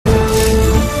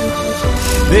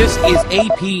This is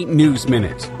AP News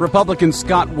Minute. Republican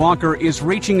Scott Walker is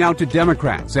reaching out to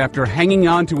Democrats after hanging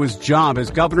on to his job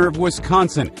as governor of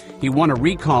Wisconsin. He won a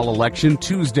recall election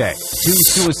Tuesday. 2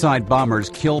 suicide bombers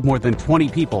killed more than 20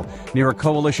 people near a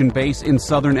coalition base in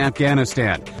southern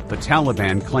Afghanistan. The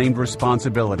Taliban claimed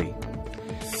responsibility.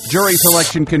 Jury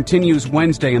selection continues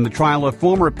Wednesday in the trial of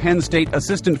former Penn State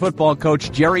assistant football coach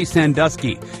Jerry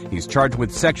Sandusky. He's charged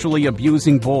with sexually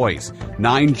abusing boys.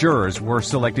 9 jurors were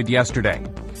selected yesterday.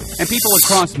 And people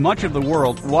across much of the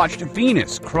world watched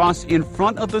Venus cross in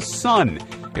front of the sun.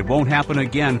 It won't happen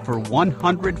again for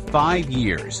 105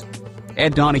 years.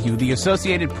 Ed Donahue, The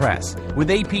Associated Press,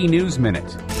 with AP News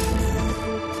Minute.